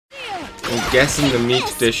I'm guessing the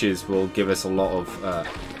meat dishes will give us a lot of...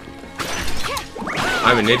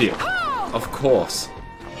 I'm an idiot. Of course.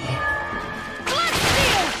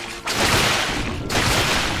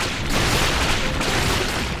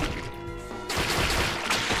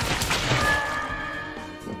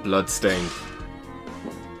 Bloodstained.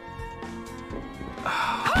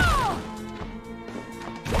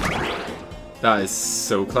 That is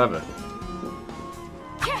so clever.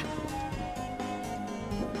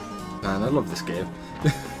 Man, I love this game.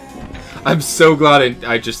 I'm so glad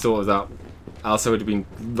I just thought of that. Else I would have been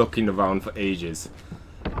looking around for ages.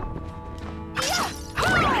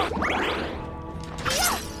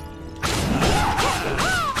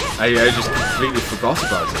 I just completely forgot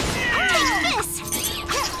about it.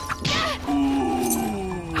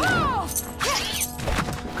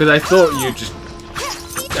 Because I thought you'd just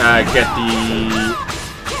get the...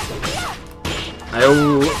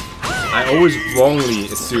 I always wrongly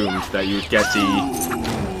assumed that you would get the...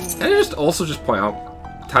 And I just point out,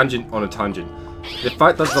 tangent on a tangent. The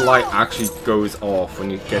fact that the light actually goes off when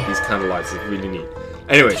you get these candle lights is really neat.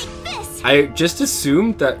 Anyway, I just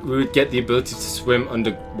assumed that we would get the ability to swim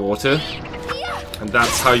underwater. And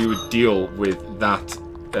that's how you would deal with that,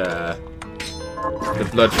 the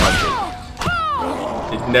blood fountain.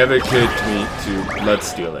 It never occurred to me to blood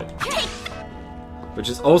steal it. Which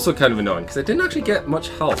is also kind of annoying, because I didn't actually get much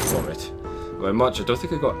health from it. By much, I don't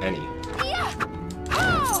think I got any.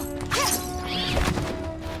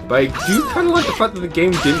 But I do kind of like the fact that the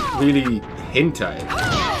game didn't really hint at it.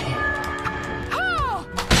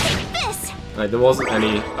 Like, there wasn't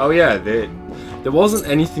any... Oh yeah, there wasn't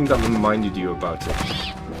anything that reminded you about it.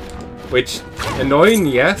 Which, annoying,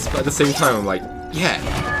 yes, but at the same time I'm like, yeah,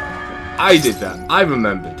 I did that. I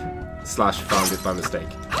remembered. / found it by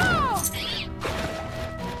mistake.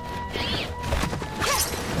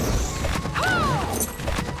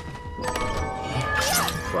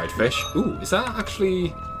 Fried fish. Ooh, is that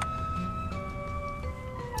actually...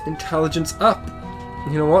 Intelligence up.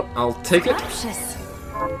 You know what? I'll take it. Oh,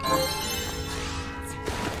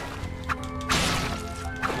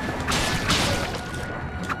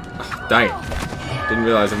 dang it. Didn't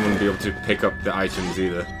realize I wouldn't be able to pick up the items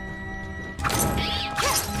either.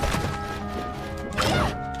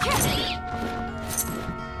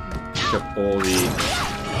 Pick up all the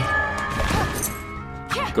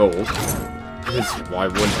gold. Because why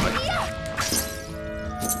wouldn't I?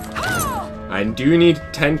 I do need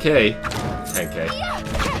 10k. 10k.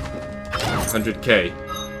 100k.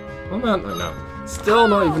 Oh man, I know. Still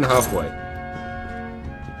not even halfway.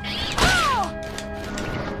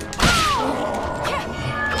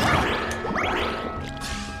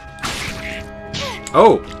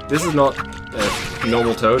 Oh! This is not a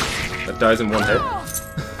normal toad that dies in one hit.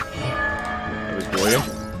 That was brilliant.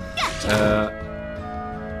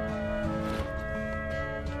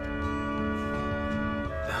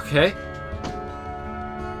 Okay.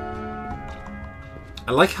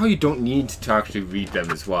 I like how you don't need to actually read them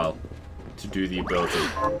as well to do the ability.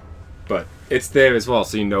 But it's there as well,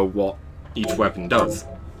 so you know what each weapon does.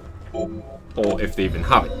 Or if they even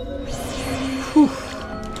have it. Whew.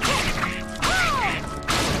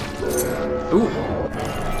 Ooh.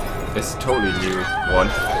 This is a totally new one.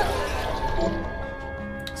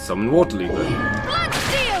 Summon Water Leaper.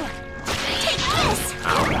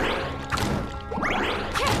 Ow.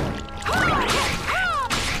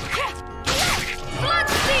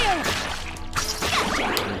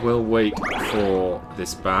 We'll wait for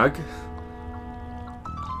this bag.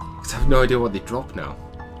 Because I have no idea what they drop now.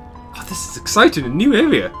 Oh, this is exciting! A new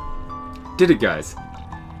area! Did it, guys?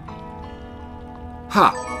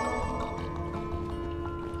 Ha!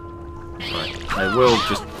 Right, I will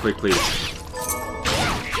just quickly...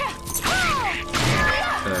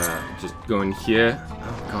 just go in here.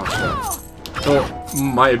 Oh gosh, thought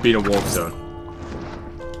might have been a warp zone.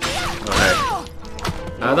 Okay.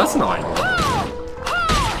 That's an eyeball.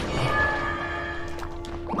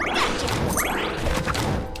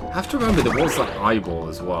 I have to remember there was that eyeball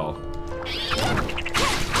as well.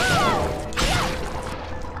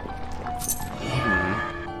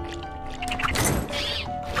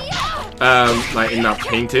 Like in that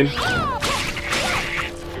painting. I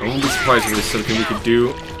wouldn't be surprised if there's something we could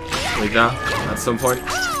do with that at some point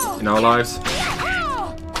in our lives.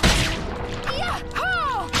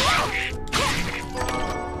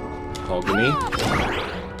 Mahogany.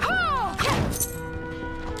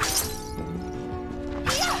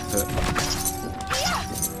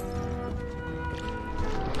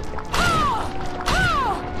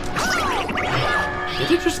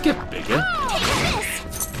 Did it just get bigger?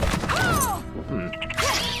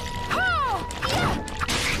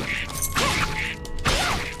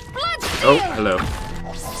 Oh, hello.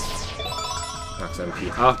 Max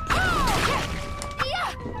MP up. I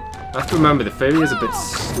have to remember, the fairy is a bit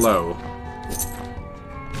slow.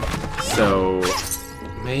 So,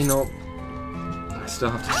 may not... I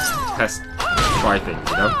still have to try things,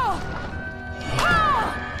 you know?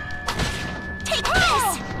 Take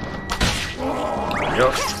this! There we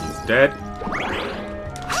go. He's dead.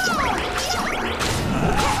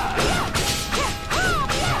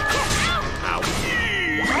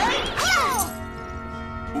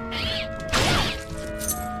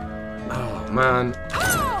 Man,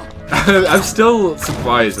 I'm still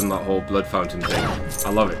surprised in that whole blood fountain thing. I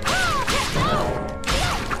love it.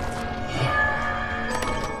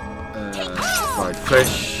 Fried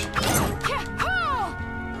fish.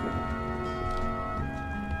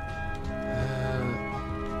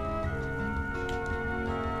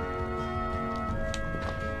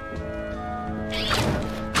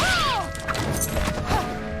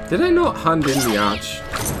 Did I not hand in the Arch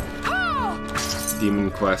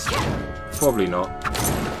Demon quest? Probably not.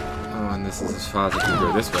 Oh, and this is as far as I can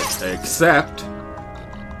go this way. Except...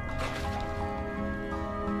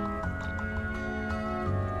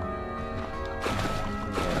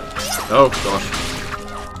 oh, gosh.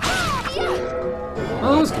 Oh,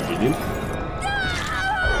 that was convenient.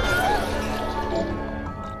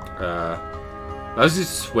 Allows you to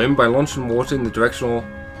swim by launching water in the directional...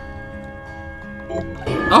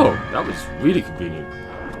 oh, that was really convenient.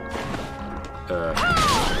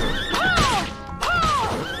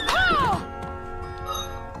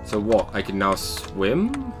 So what? I can now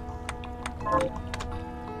swim?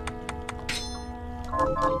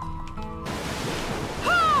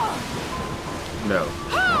 No.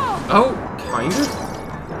 Oh, kind of?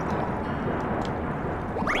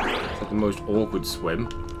 It's like the most awkward swim.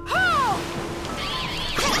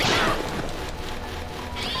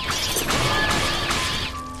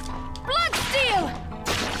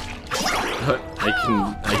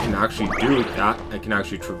 I can actually do that. I can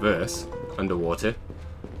actually traverse underwater.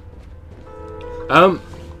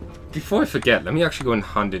 Before I forget, let me actually go and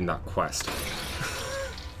hand in that quest.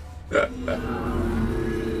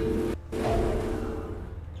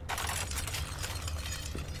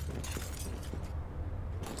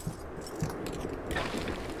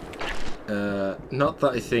 Not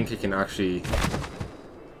that I think I can actually...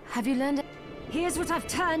 have you learned it? Here's what I've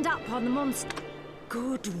turned up on the monster.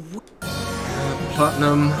 Good work.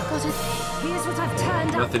 Platinum. Here's what I've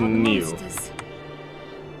turned nothing up on new. monsters.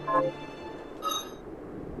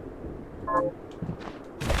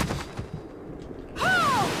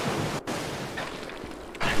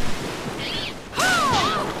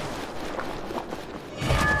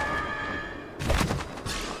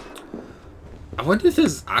 I wonder if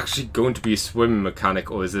there's actually going to be a swimming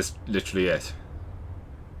mechanic, or is this literally it?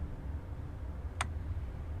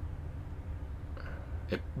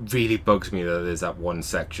 It really bugs me that there's that one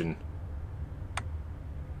section.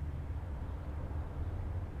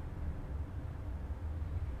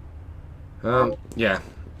 Yeah.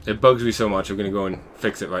 It bugs me so much, I'm gonna go and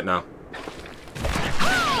fix it right now.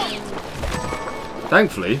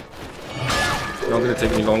 Thankfully, it's not gonna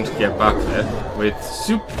take me long to get back there with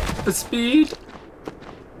super speed.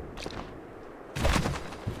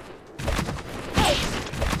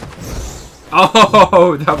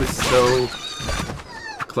 Oh, that was so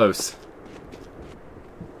close.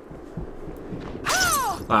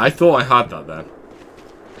 I thought I had that then.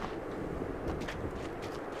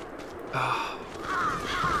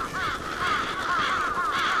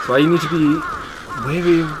 That's why you need to be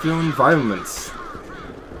wary of your environments.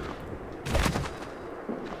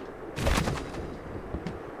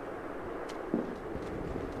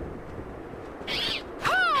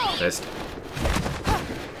 Missed.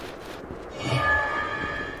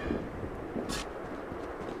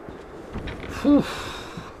 Whew.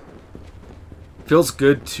 Feels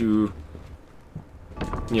good to,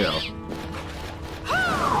 you know.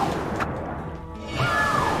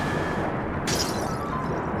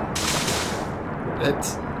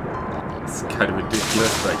 It's kind of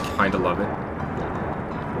ridiculous, but I kind of love it.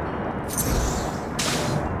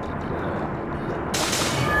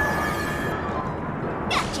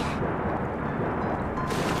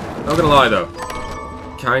 Not gonna lie though,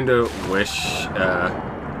 kind of wish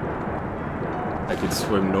I could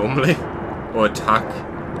swim normally or attack.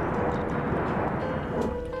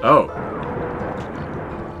 Oh,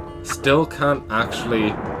 still can't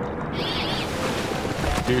actually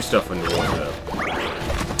do stuff underwater though.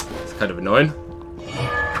 It's kind of annoying.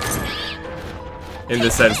 In the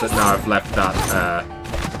sense that now I've left that,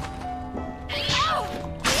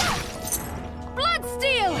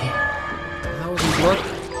 That wasn't blood?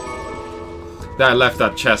 I left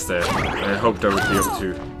that chest there. I hoped I would be able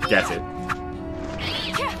to get it.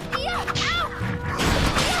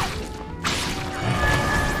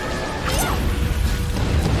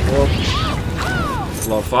 Whoa. A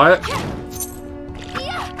lot of fire.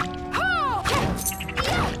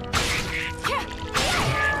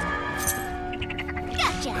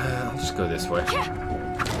 I'll just go this way.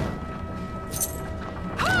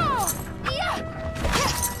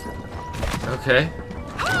 Okay.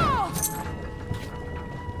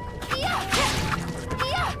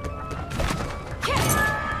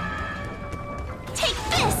 Take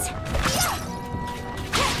this.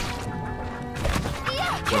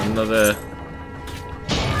 Got another.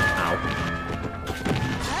 Ow.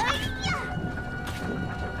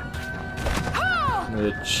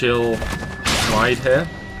 Another chill ride here.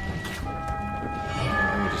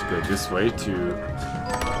 Let me just go this way to.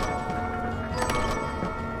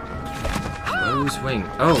 Rose wing.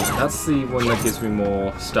 Oh, that's the one that gives me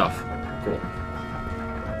more stuff. Cool.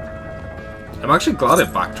 I'm actually glad I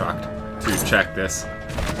backtracked to check this.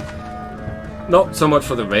 Not so much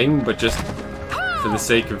for the ring, but just for the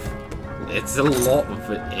sake of... It's a lot of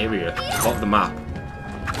the area, a lot of the map.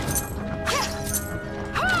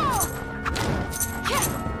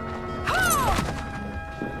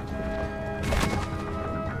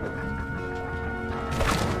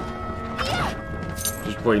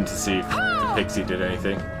 Just waiting to see if the pixie did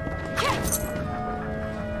anything.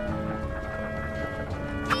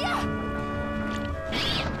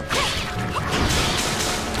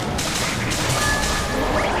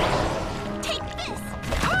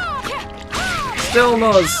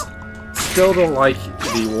 Still don't like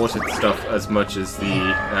the water stuff as much as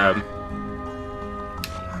the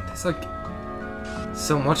there's like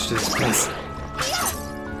so much to this place.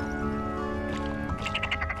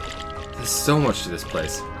 There's so much to this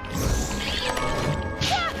place.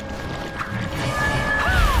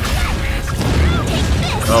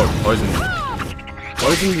 Oh, poison.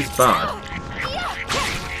 Poison is bad.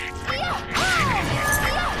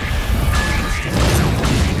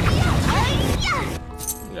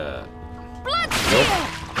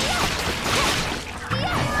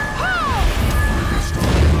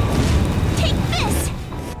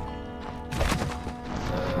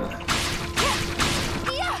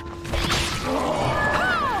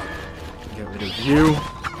 You.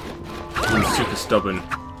 I'm super stubborn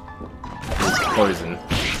with poison.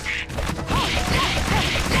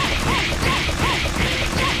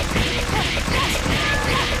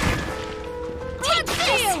 Take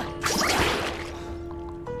this.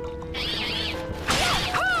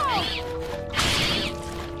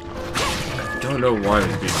 I don't know why I'm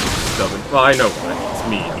being super stubborn. Well, I know why. It's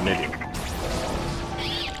me. I'm an idiot.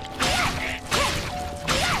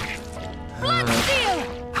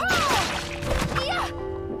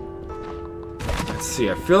 See,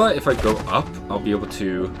 I feel like if I go up, I'll be able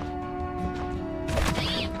to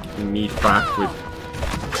meet back with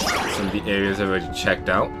some of the areas I've already checked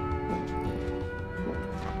out.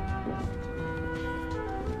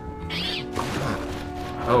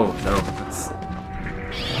 Oh no, that's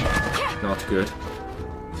not good.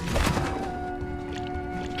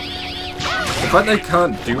 The fact that I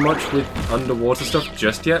can't do much with underwater stuff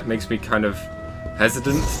just yet makes me kind of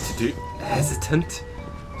hesitant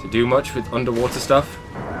to do much with underwater stuff.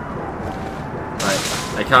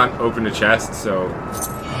 I can't open a chest, so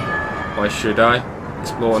why should I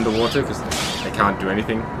explore underwater? Because I can't do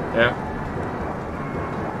anything there.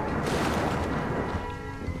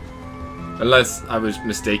 Unless I was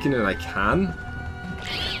mistaken and I can.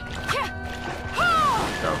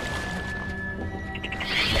 No.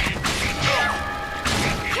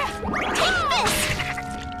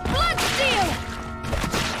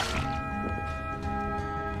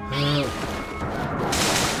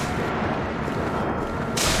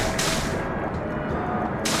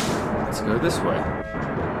 Let's go this way.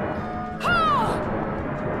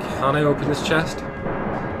 Can I open this chest?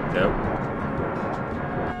 No.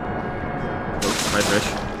 Oh, hi fish.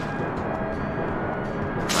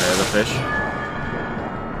 Hi other fish.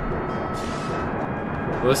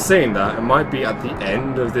 I was saying that it might be at the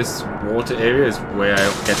end of this water area is where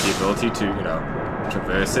I'll get the ability to, you know,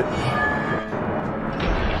 traverse it.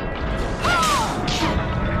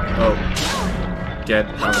 Oh. Get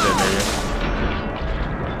out of there, maybe.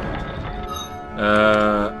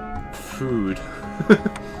 Food.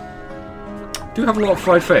 Do have a lot of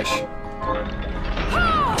fried fish.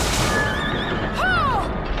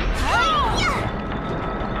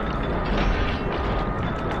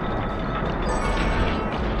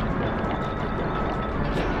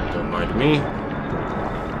 Don't mind me.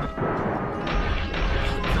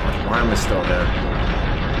 God, why am I still there?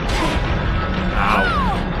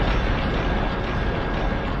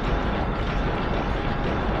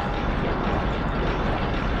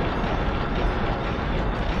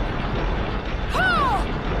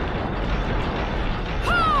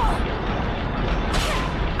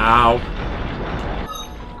 Ow.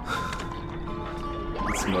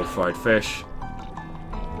 And some more fried fish.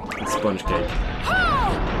 And sponge cake.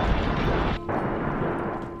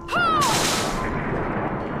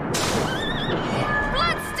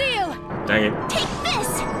 Dang it. Take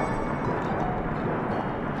this.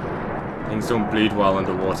 Things don't bleed while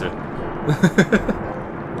underwater.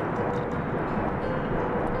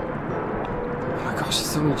 Oh my gosh,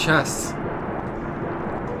 there's so many chests.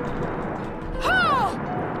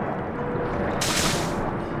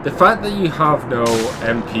 The fact that you have no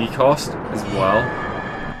MP cost as well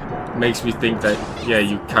makes me think that, yeah,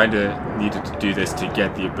 you kind of needed to do this to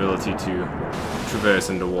get the ability to traverse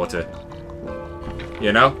underwater.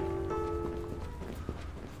 You know?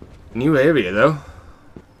 New area, though.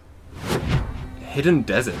 Hidden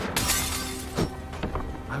desert.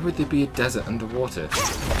 Why would there be a desert underwater?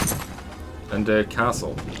 And a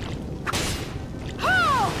castle.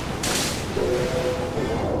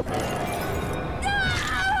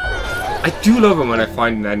 I do love it when I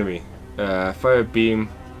find an enemy. Fire beam.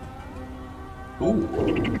 Ooh.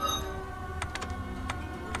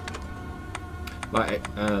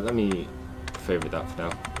 Let me favorite that for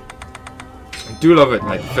now. I do love it,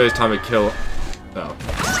 like, the first time I kill... Oh.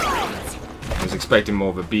 I was expecting more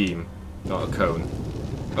of a beam, not a cone.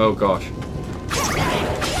 Oh gosh.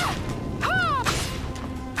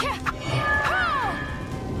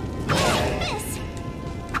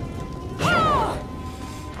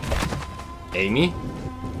 Amy?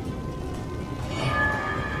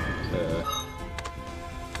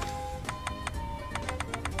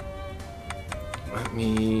 Let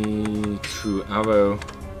me... True arrow.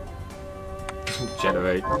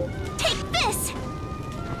 Generate. Take this.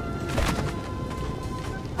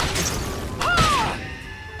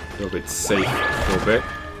 A little bit safe for a bit.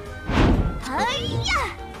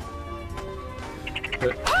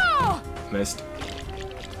 Missed.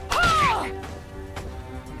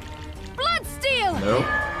 Bloodstained. No.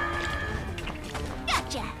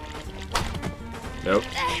 Gotcha. Nope.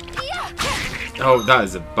 Oh, that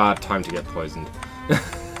is a bad time to get poisoned.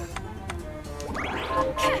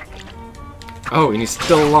 Oh, and he's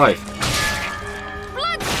still alive.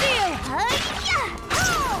 Bloodstained.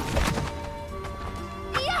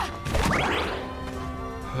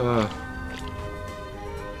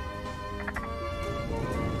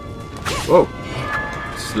 Whoa.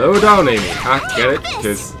 Slow down, Amy. I get it,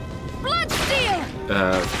 because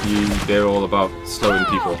they're all about slowing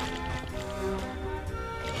people.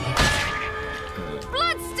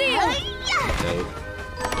 Okay.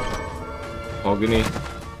 Mahogany.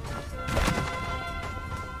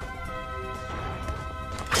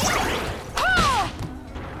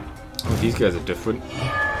 Oh, these guys are different.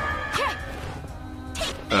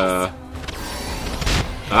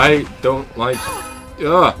 I don't like...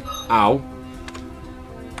 Ugh! Ow.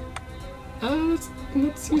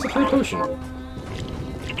 Let's use a high potion. Oh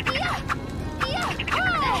my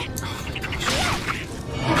gosh.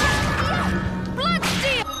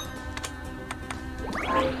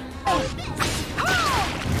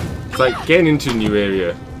 It's like getting into a new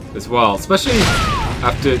area as well, especially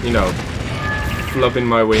after, you know, flubbing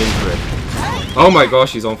my way into it. Oh my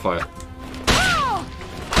gosh, he's on fire.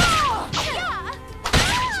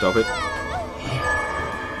 Stop it.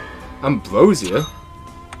 Ambrosia?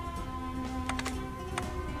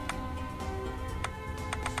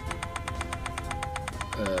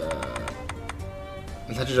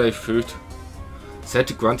 Legendary fruit. Said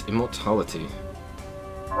to grant immortality.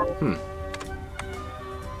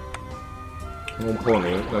 More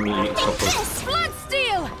importantly, let me eat a couple of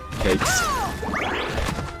cakes.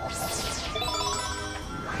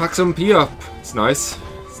 Pack some P up. It's nice.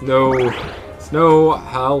 It's no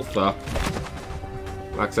health up.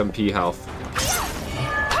 Max MP health.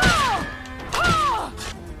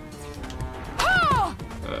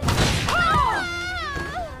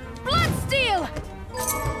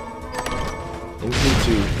 I need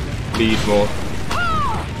to bleed more.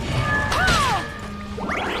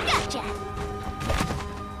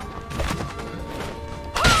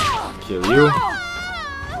 Kill you.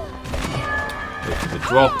 Wait for the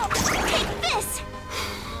drop.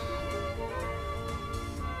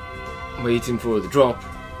 Waiting for the drop.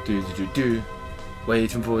 Do do do do.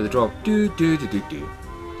 Waiting for the drop. Do do do do do.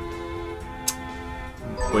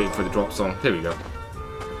 Waiting for the drop song. There we go.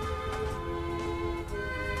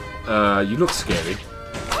 You look scary.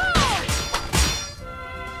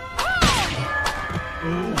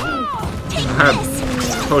 I'm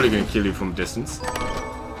totally gonna kill you from a distance.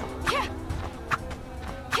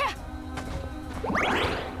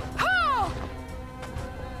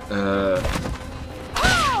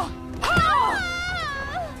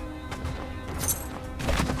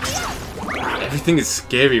 Everything is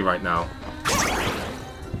scary right now.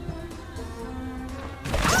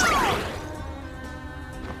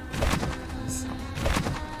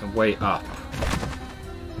 And way up.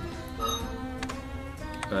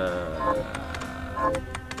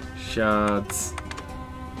 Shards.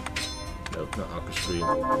 Nope, not Aqua Stream.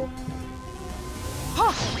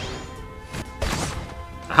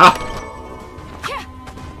 Aha!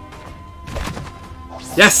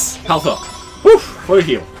 Yes! Health up! Woo! For a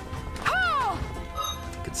heal.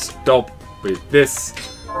 Could stop with this.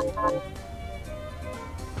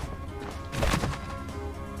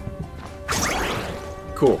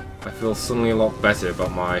 Cool. I feel suddenly a lot better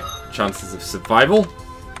about my chances of survival.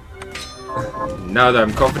 Now that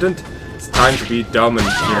I'm confident, it's time to be dumb and,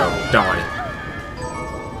 you know, die.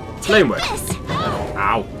 Flame Web.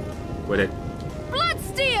 Ow. With it.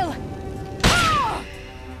 Bloodstained.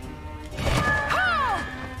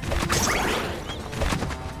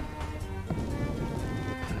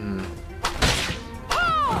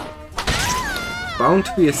 Bound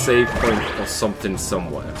to be a save point or something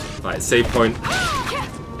somewhere. Like, save point,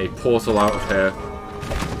 a portal out of here.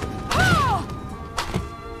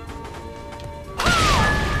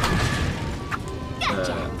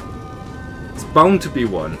 It's bound to be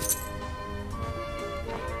one.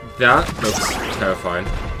 That looks terrifying.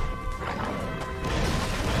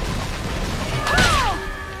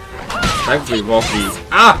 Thankfully, Rocky's.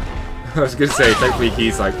 Ah! I was gonna say, thankfully,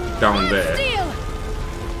 he's like down there.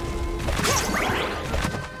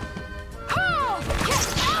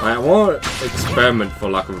 I want to experiment, for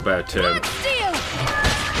lack of a better term,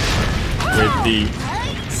 with the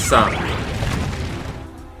sand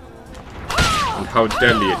and how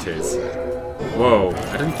deadly it is. Whoa,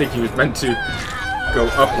 I didn't think he was meant to go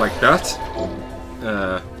up like that.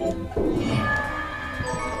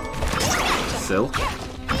 Silk.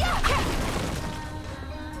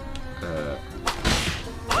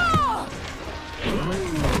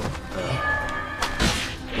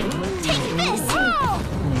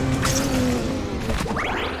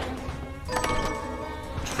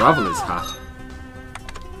 Traveler's hat.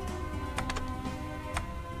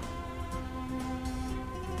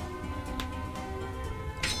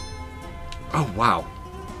 Oh wow.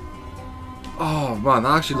 Oh man,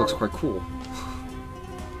 that actually looks quite cool.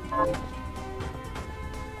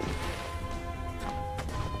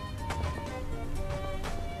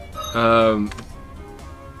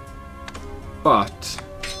 But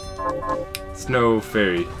it's no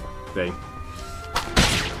fairy thing.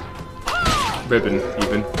 Ribbon,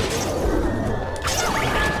 even.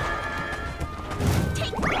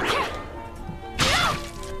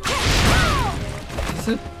 Is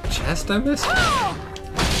it chest I missed?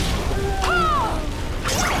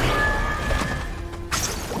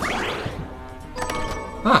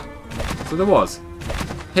 Ah, so there was.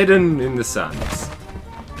 Hidden in the sands.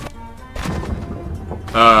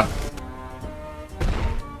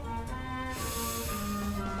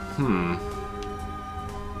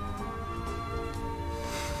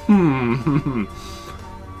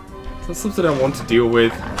 Is that something I want to deal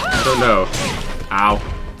with? I don't know. Ow.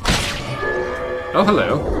 Oh,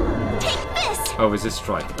 hello. Oh, is this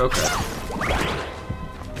strike? Okay.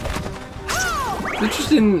 It's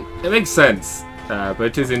interesting. It makes sense. But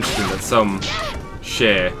it is interesting that some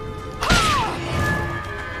share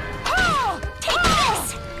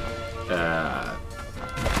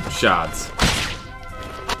shards.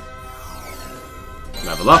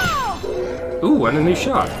 Level up. Ooh, and a new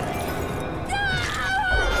shard.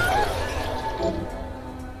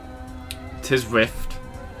 Tis Rift.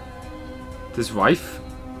 Tis Rife.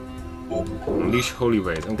 Unleash Holy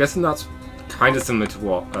Rays. I'm guessing that's kind of similar to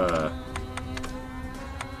what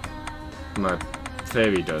my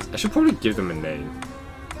fairy does. I should probably give them a name.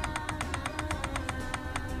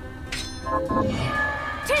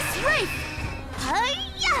 Tis Rife.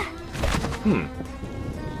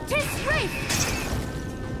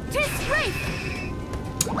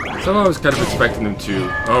 So I was kind of expecting them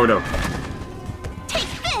to. Oh no.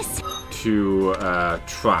 To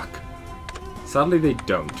track. Sadly, they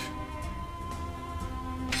don't.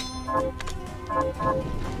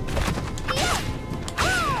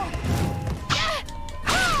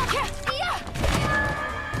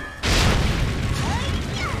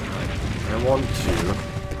 I want to.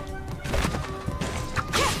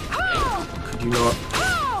 Could you not?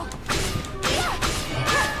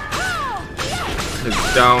 Because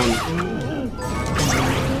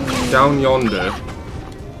down yonder.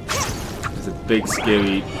 There's a big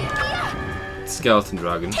scary skeleton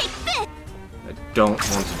dragon I don't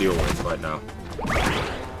want to deal with right now.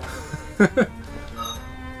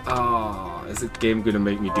 Ah, is this game gonna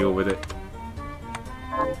make me deal with it?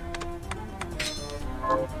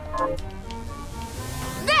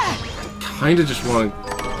 Kinda just want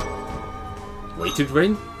weighted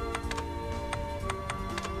rain.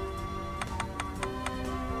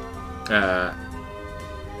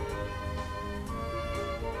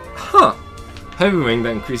 Huh. Heavy rain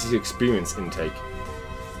that increases your experience intake.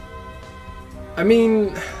 I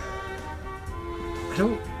mean, I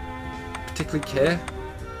don't particularly care.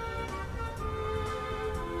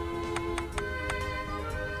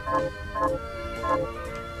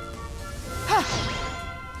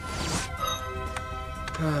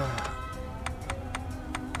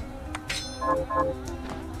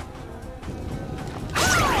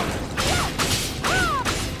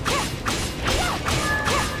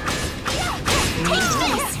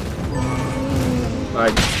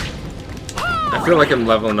 I feel like I'm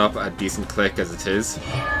leveling up at a decent click as it is.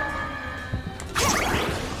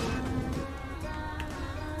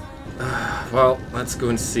 Well, let's go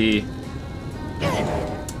and see.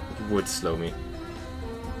 It would slow me.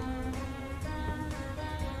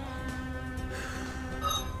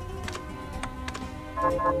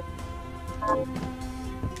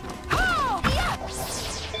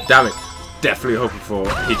 Damn it! Definitely hoping for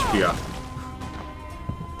HP up.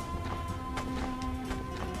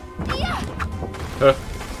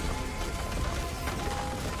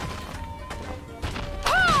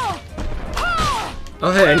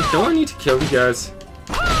 Oh hey, don't I need to kill you guys?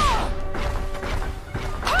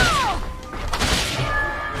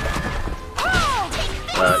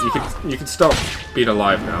 You can stop being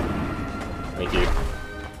alive now. Thank you.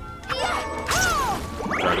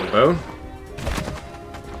 Dragon Bone.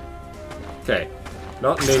 Okay,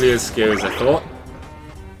 not nearly as scary as I thought.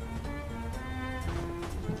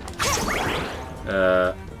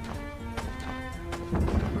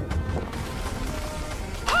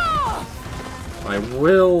 I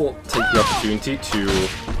will take the opportunity to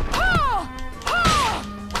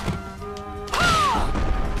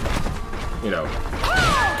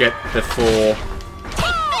get the 4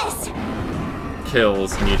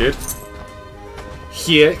 kills needed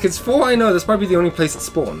here, because for all I know, this might be the only place it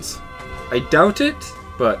spawns. I doubt it,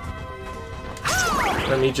 but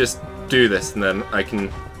let me just do this and then I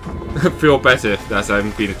can feel better as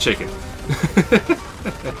I'm being a chicken.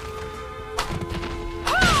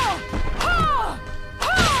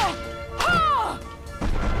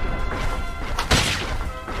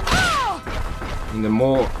 And the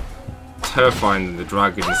more terrifying than the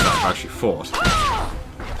dragons that I've actually fought.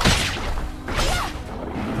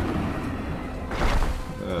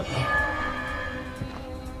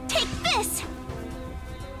 Take this.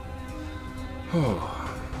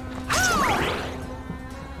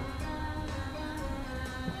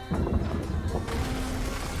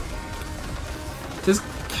 Just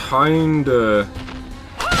kinda.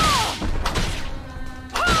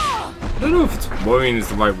 I don't know if it's worrying is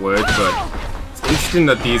the right word, but. Interesting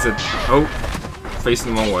that these are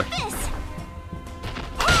facing the wrong way.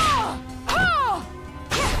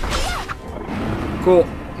 Cool.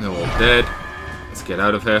 They're all dead. Let's get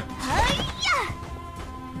out of here.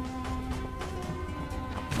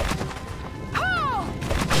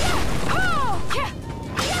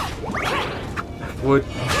 Wood.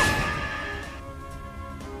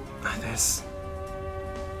 There's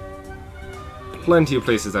plenty of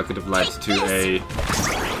places that could have led to a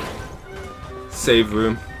save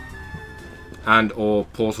room and or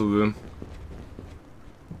portal room.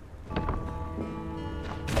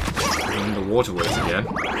 And the waterways again.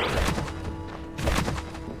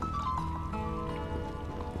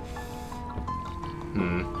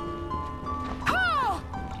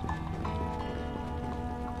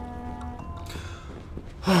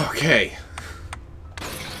 Okay.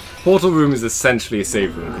 Portal room is essentially a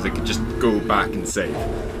save room because I can just go back and save.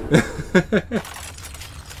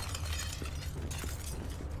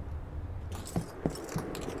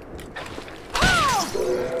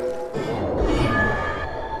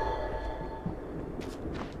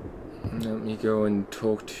 Let me go and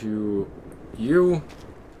talk to you.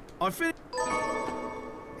 I finished.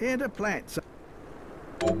 Here to plant.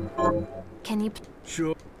 Can you?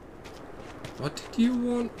 Sure. What did you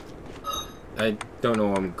want? I don't know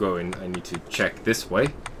where I'm going. I need to check this way.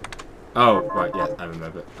 Oh, right, yeah, I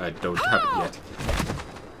remember. I don't have it yet.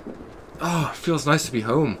 Oh, it feels nice to be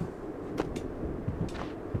home.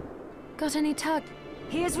 Got any tug?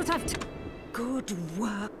 Here's what I've. Good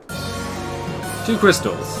work. 2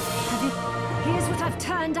 crystals. Have you? Here's what I've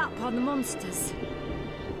turned up on the monsters.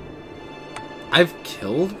 I've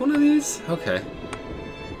killed one of these? Okay.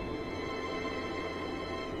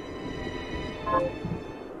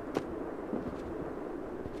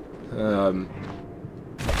 I'll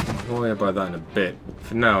worry about that in a bit.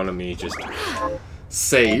 For now, let me just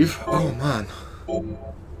Save. Oh man.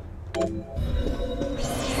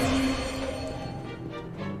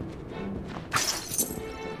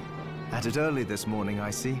 At it early this morning, I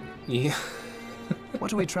see. Yeah.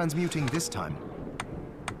 What are we transmuting this time?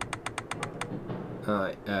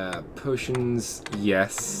 Alright, potions,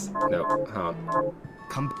 yes. No, hard.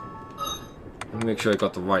 Come. Let me make sure I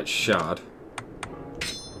got the right shard.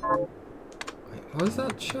 Wait, what is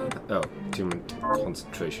that shard? Oh, human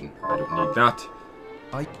concentration. I don't need that.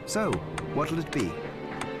 So, what'll it be?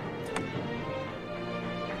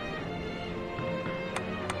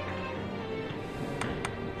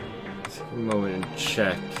 Take a moment and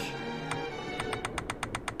check.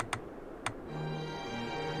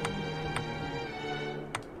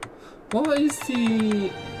 What is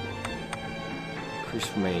the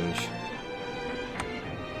increased range?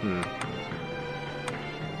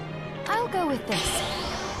 I'll go with this.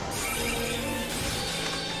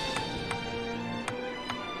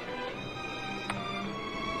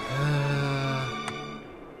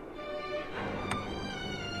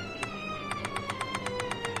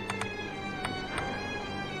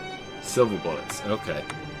 Silver bullets, okay.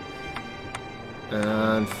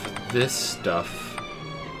 And for this stuff,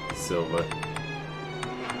 silver,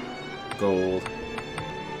 gold,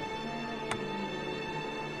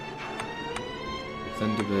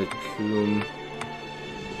 Thunderbird plume.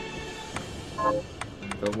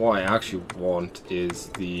 But what I actually want is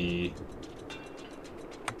the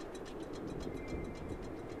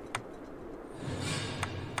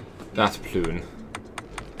that's plume.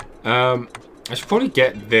 I should probably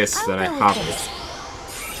get this, then I have it.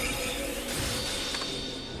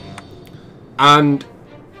 And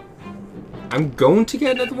I'm going to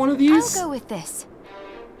get another one of these. I'll go with this.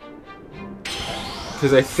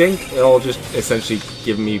 Because I think it'll just essentially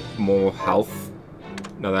give me more health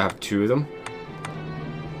now that I have two of them.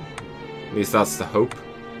 At least that's the hope.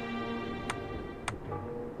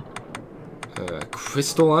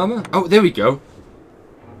 Crystal armor? Oh, there we go.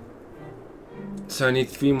 So I need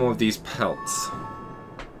 3 more of these pelts.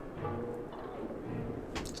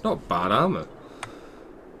 It's not bad armor.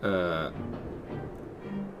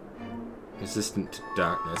 Resistant to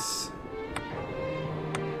darkness.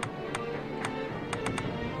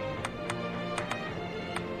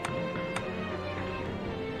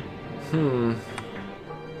 Can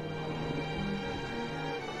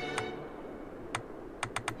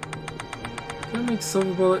I make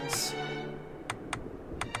silver bullets?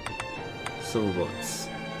 Silver bullets.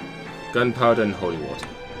 Gunpowder and holy water.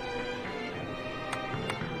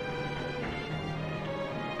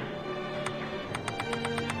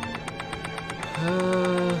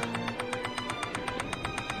 Oh,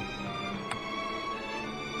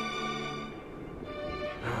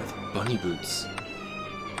 the bunny boots.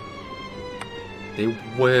 They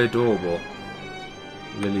were adorable.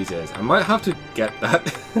 Lily's ears. I might have to get that.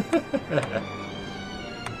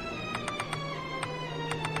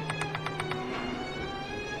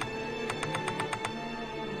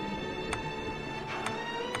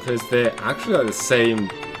 Because they're actually like the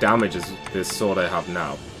same damage as this sword I have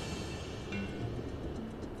now.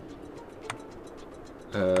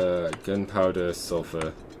 Gunpowder,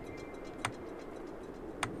 sulfur.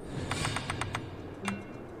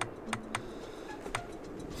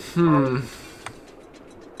 I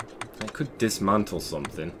could dismantle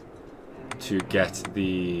something to get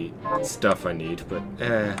the stuff I need, but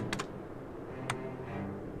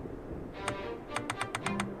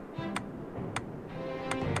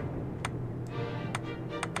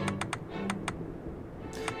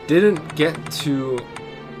didn't get to.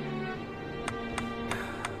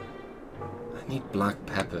 I need black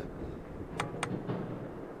pepper.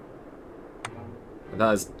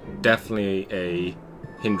 That is definitely a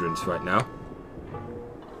hindrance right now.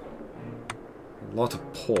 A lot of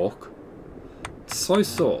pork. Soy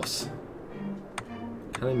sauce.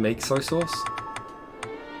 Can I make soy sauce?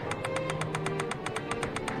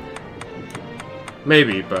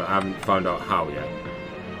 Maybe, but I haven't found out how yet.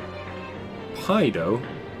 Pie dough.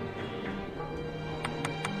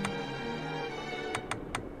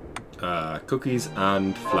 Cookies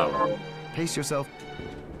and flour. Pace yourself.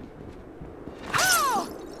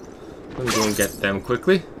 Let me go and get them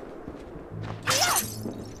quickly.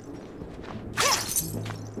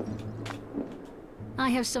 I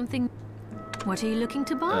have something. What are you looking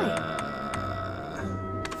to buy?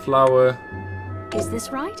 Flour. Is this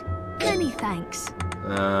right? Many thanks.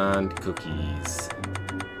 And cookies.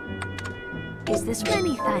 Is this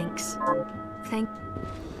many thanks? Thank.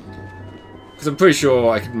 Because I'm pretty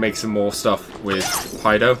sure I could make some more stuff with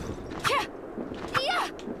pie dough.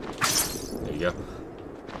 There you go.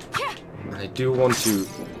 I do want to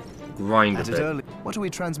grind a bit. What are we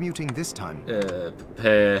transmuting this time?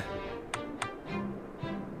 Prepare...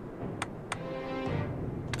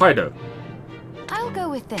 Fido. I'll go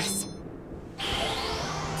with this.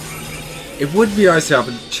 It would be nice to have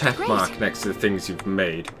a check Great. mark next to the things you've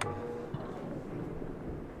made.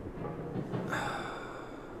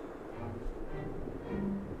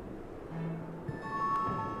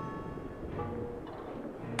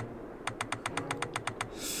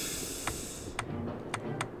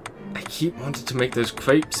 I keep wanting to make those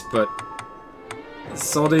crepes, but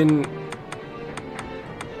sodding.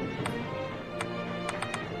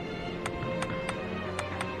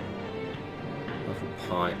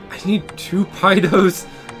 Pie. I need 2 Pidos.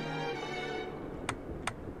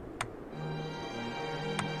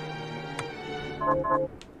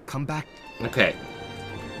 Come back. Okay.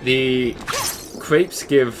 The crepes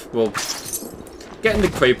give, well, getting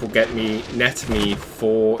the crepe will get me, net me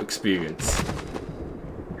 4 experience.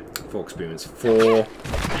 4 experience. 4,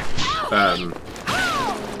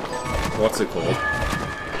 what's it called?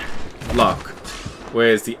 Luck.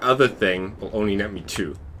 Whereas the other thing will only net me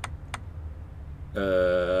 2.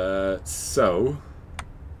 So